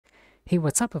Hey,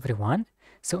 what's up everyone?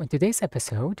 So in today's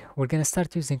episode, we're going to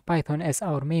start using Python as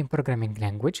our main programming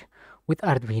language with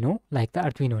Arduino, like the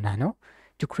Arduino Nano,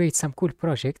 to create some cool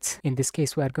projects. In this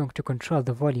case, we are going to control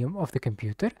the volume of the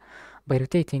computer by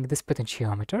rotating this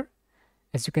potentiometer.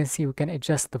 As you can see, we can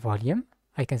adjust the volume.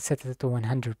 I can set it to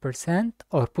 100%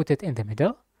 or put it in the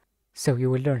middle. So you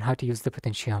will learn how to use the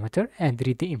potentiometer and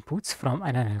read the inputs from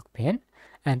an analog pin.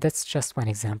 And that's just one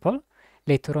example.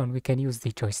 Later on, we can use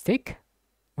the joystick,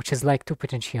 which is like two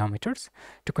potentiometers,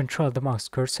 to control the mouse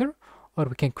cursor, or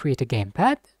we can create a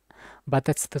gamepad, but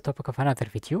that's the topic of another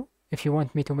video. If you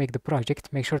want me to make the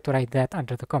project, make sure to write that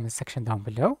under the comment section down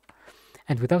below.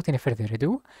 And without any further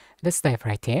ado, let's dive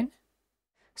right in.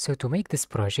 So to make this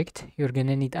project, you're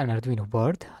gonna need an Arduino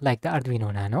board, like the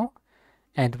Arduino Nano,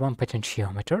 and one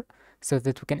potentiometer, so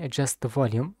that we can adjust the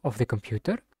volume of the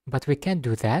computer. But we can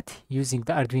do that using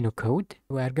the Arduino code.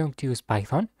 We are going to use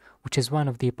Python, which is one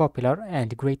of the popular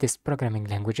and greatest programming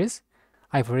languages.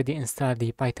 I've already installed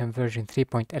the Python version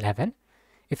 3.11.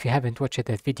 If you haven't watched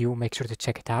that video, make sure to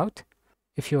check it out.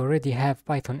 If you already have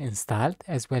Python installed,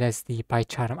 as well as the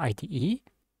PyCharm IDE,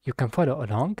 you can follow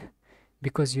along,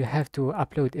 because you have to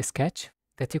upload a sketch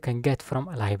that you can get from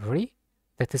a library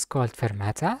that is called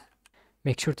PyFirmata.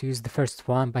 Make sure to use the first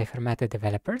one by PyFirmata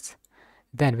developers.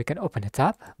 Then we can open it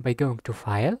up by going to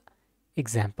File,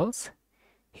 Examples.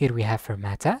 Here we have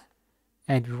Firmata,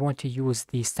 and we want to use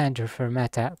the standard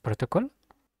Firmata protocol,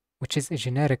 which is a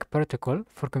generic protocol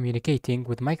for communicating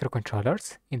with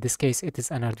microcontrollers. In this case, it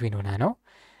is an Arduino Nano,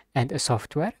 and a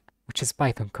software, which is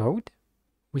Python code.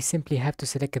 We simply have to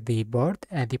select the board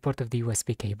and the port of the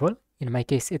USB cable. In my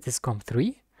case, it is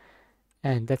COM3,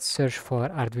 and let's search for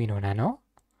Arduino Nano.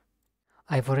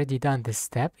 I've already done this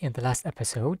step in the last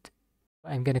episode.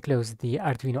 I'm going to close the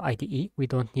Arduino IDE. We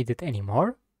don't need it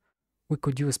anymore. We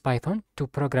could use Python to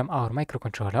program our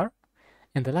microcontroller.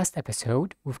 In the last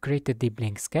episode, we've created the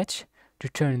blink sketch to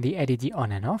turn the LED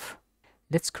on and off.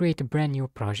 Let's create a brand new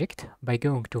project by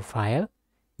going to File,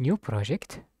 New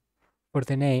Project. For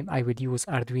the name, I would use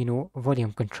Arduino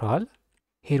Volume Controller.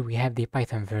 Here we have the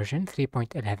Python version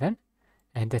 3.11,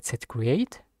 and that's it,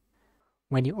 Create.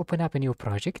 When you open up a new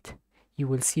project, you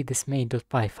will see this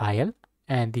main.py file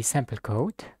and the sample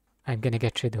code. I'm gonna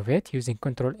get rid of it using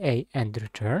Ctrl-A and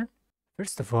return.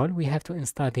 First of all, we have to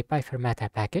install the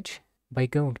PyFirmata package by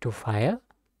going to File,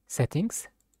 Settings,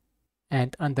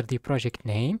 and under the project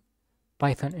name,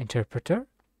 Python Interpreter,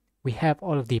 we have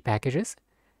all of the packages.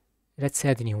 Let's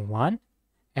add a new one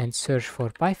and search for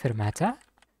PyFirmata.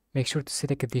 Make sure to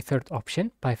select the third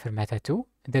option, PyFirmata 2,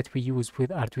 that we use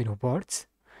with Arduino boards,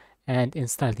 and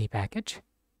install the package.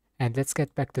 And let's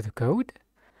get back to the code.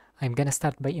 I'm gonna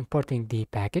start by importing the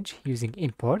package using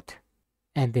import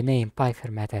and the name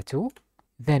PyFirmata2.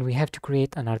 Then we have to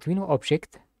create an Arduino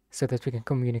object so that we can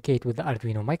communicate with the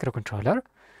Arduino microcontroller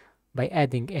by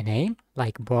adding a name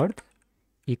like board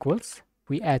equals.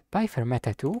 We add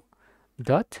PyFirmata2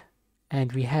 dot,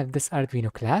 and we have this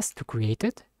Arduino class to create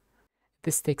it.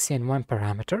 This takes in one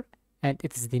parameter, and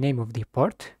it is the name of the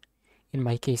port. In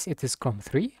my case, it is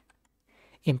COM3.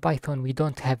 In Python, we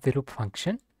don't have the loop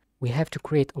function. We have to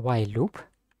create a while loop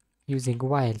using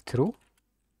while true,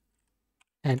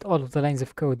 and all of the lines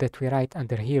of code that we write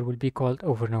under here will be called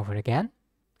over and over again.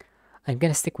 I'm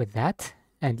gonna stick with that,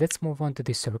 and let's move on to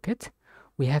the circuit.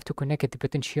 We have to connect the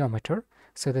potentiometer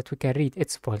so that we can read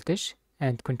its voltage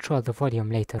and control the volume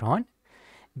later on.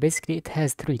 Basically, it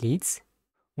has three leads.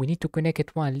 We need to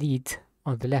connect one lead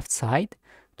on the left side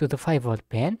to the 5-volt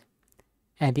pin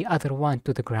and the other one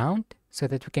to the ground so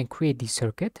that we can create the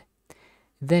circuit.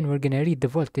 Then we're going to read the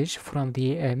voltage from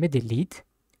the middle lead.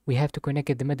 We have to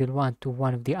connect the middle one to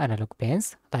one of the analog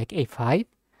pins, like A5,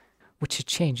 which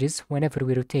changes whenever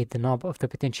we rotate the knob of the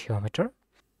potentiometer.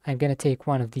 I'm going to take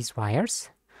one of these wires,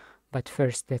 but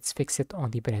first let's fix it on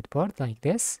the breadboard like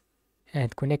this,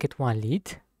 and connect one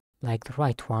lead, like the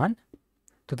right one,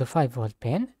 to the 5-volt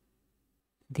pin.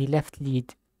 The left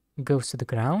lead goes to the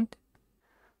ground.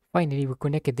 Finally, we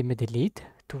connect the middle lead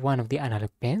to one of the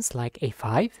analog pins, like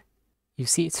A5. You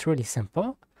see, it's really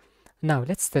simple. Now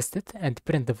let's test it and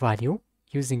print the value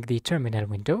using the terminal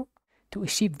window. To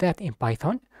achieve that in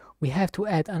Python, we have to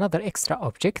add another extra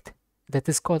object that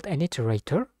is called an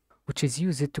iterator, which is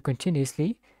used to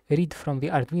continuously read from the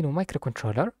Arduino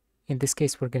microcontroller. In this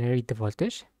case, we're going to read the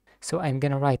voltage. So I'm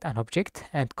going to write an object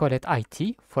and call it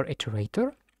IT for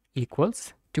iterator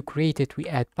equals. To create it, we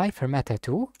add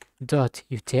PyFirmata2 dot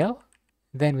util.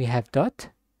 Then we have dot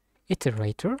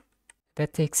iterator.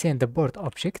 That takes in the board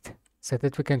object so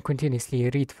that we can continuously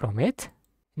read from it.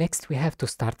 Next, we have to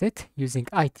start it using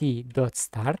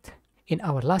it.start. In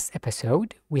our last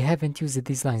episode, we haven't used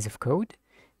these lines of code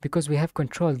because we have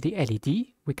controlled the LED,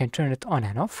 we can turn it on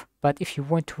and off. But if you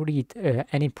want to read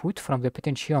an input from the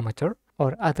potentiometer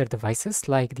or other devices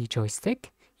like the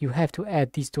joystick, you have to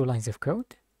add these two lines of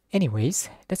code. Anyways,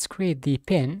 let's create the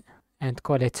pin and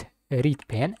call it read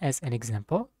pin as an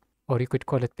example, or you could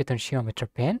call it potentiometer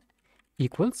pin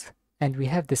equals, and we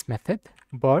have this method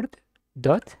board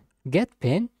dot get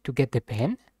pin to get the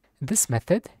pin. This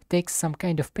method takes some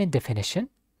kind of pin definition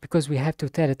because we have to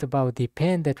tell it about the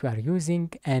pin that we are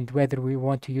using and whether we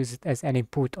want to use it as an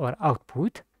input or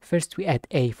output. First we add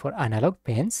A for analog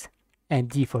pins and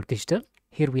D for digital.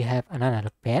 Here we have an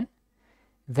analog pin,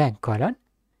 then colon,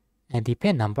 and the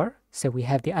pin number. So we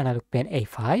have the analog pin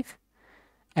A5.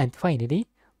 And finally,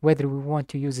 whether we want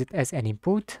to use it as an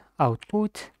input,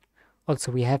 output.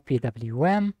 Also we have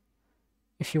PWM.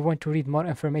 If you want to read more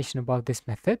information about this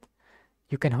method,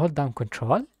 you can hold down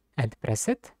Control and press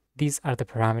it. These are the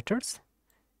parameters.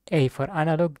 A for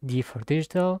analog, D for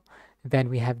digital. Then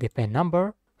we have the pin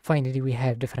number. Finally, we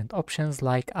have different options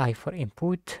like I for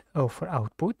input, O for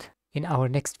output. In our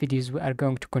next videos, we are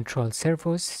going to control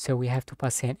servos, so we have to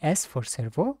pass in S for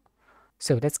servo.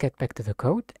 So let's get back to the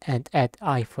code and add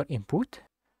I for input.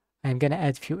 I'm gonna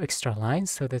add few extra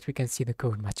lines so that we can see the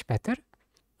code much better.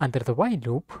 Under the while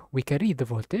loop, we can read the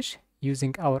voltage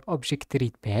using our object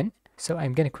read pin. So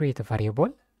I'm gonna create a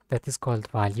variable that is called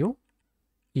value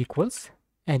equals,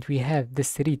 and we have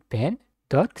this read pin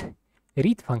dot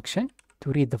read function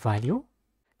to read the value.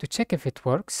 To check if it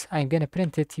works, I'm gonna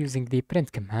print it using the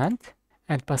print command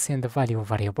and pass in the value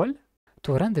variable.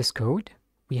 To run this code,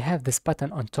 we have this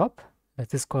button on top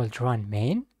that is called run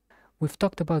main. We've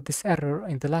talked about this error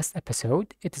in the last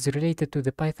episode. It is related to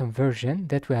the Python version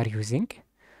that we are using.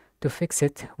 To fix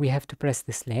it, we have to press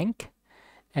this link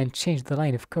and change the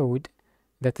line of code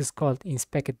that is called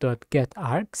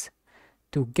inspect.getArgs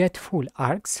to get full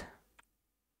args.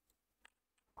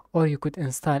 Or you could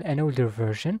install an older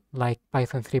version like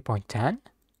Python 3.10.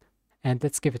 And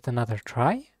let's give it another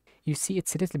try. You see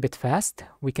it's a little bit fast.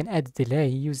 We can add delay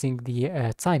using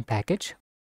the time package,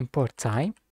 import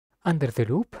time. Under the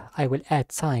loop, I will add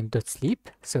time.sleep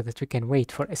so that we can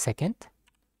wait for a second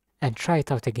and try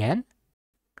it out again.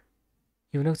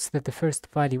 You notice that the first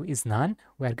value is none.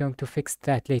 We are going to fix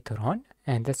that later on.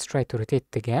 And let's try to rotate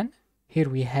it again. Here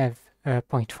we have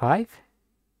 0.5.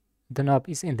 The knob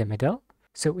is in the middle,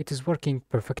 so it is working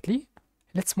perfectly.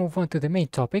 Let's move on to the main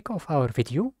topic of our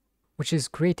video, which is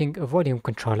creating a volume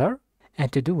controller.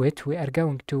 And to do it, we are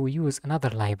going to use another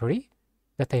library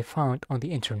that I found on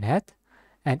the internet,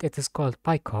 and it is called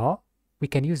PyCharm. We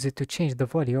can use it to change the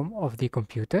volume of the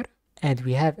computer, and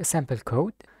we have a sample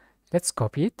code. Let's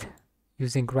copy it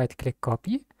using right-click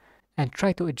copy and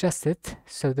try to adjust it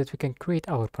so that we can create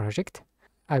our project.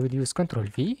 I will use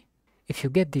Ctrl+V. If you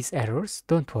get these errors,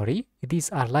 don't worry. These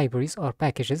are libraries or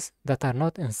packages that are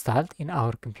not installed in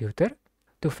our computer.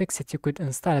 To fix it, you could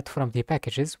install it from the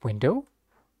packages window,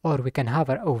 or we can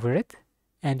hover over it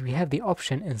and we have the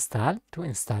option install to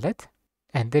install it.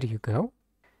 And there you go.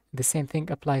 The same thing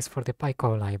applies for the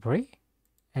PyCharm library,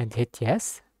 and hit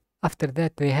yes. After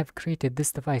that, they have created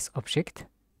this device object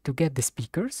to get the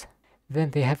speakers.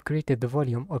 Then they have created the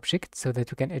volume object so that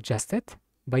we can adjust it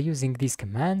by using these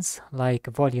commands like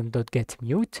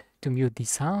volume.getMute to mute the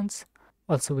sounds.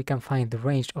 Also, we can find the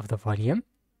range of the volume.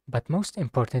 But most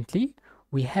importantly,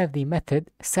 we have the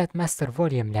method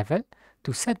setMasterVolumeLevel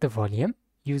to set the volume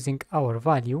using our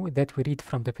value that we read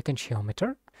from the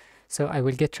potentiometer. So I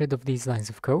will get rid of these lines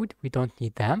of code. We don't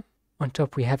need them. On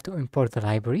top, we have to import the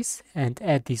libraries and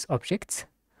add these objects.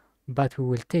 But we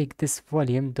will take this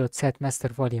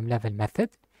volume.setMasterVolumeLevel method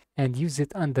and use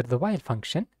it under the while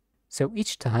function. So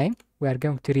each time we are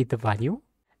going to read the value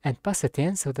and pass it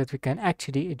in so that we can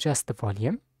actually adjust the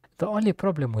volume. The only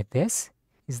problem with this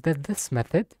is that this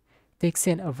method takes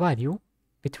in a value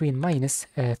between minus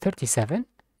 37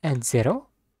 and 0.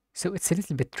 So it's a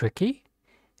little bit tricky.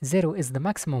 0 is the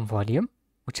maximum volume,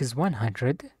 which is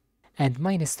 100, and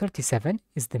minus 37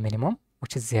 is the minimum,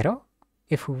 which is 0.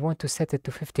 If we want to set it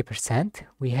to 50%,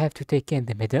 we have to take in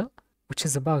the middle, which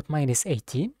is about minus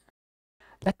 18.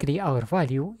 Luckily, our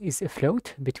value is a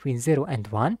float between 0 and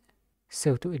 1.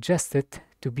 So to adjust it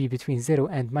to be between 0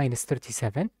 and minus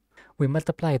 37, we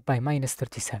multiply it by minus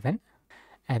 37.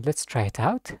 And let's try it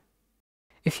out.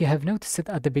 If you have noticed it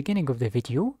at the beginning of the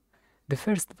video, the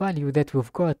first value that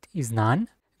we've got is none.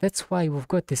 That's why we've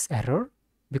got this error,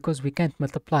 because we can't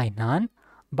multiply none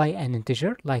by an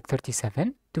integer like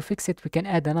 37. To fix it, we can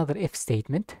add another if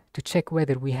statement to check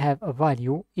whether we have a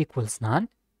value equals none.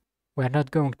 We're not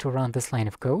going to run this line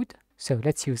of code, so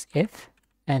let's use if,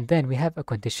 and then we have a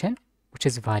condition, which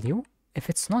is value. If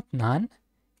it's not none,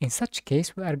 In such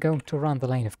case, we are going to run the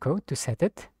line of code to set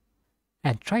it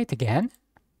and try it again.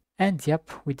 And yep,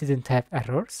 we didn't have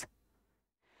errors.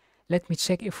 Let me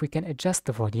check if we can adjust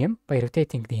the volume by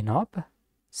rotating the knob.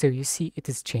 So you see it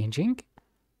is changing.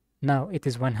 Now it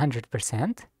is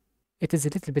 100%. It is a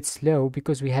little bit slow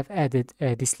because we have added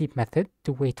the sleep method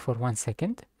to wait for 1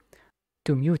 second.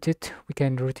 To mute it, we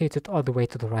can rotate it all the way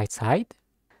to the right side.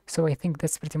 So I think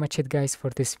that's pretty much it, guys,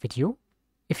 for this video.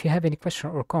 If you have any question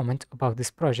or comment about this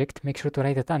project, make sure to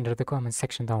write it under the comment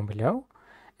section down below.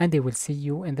 And I will see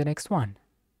you in the next one.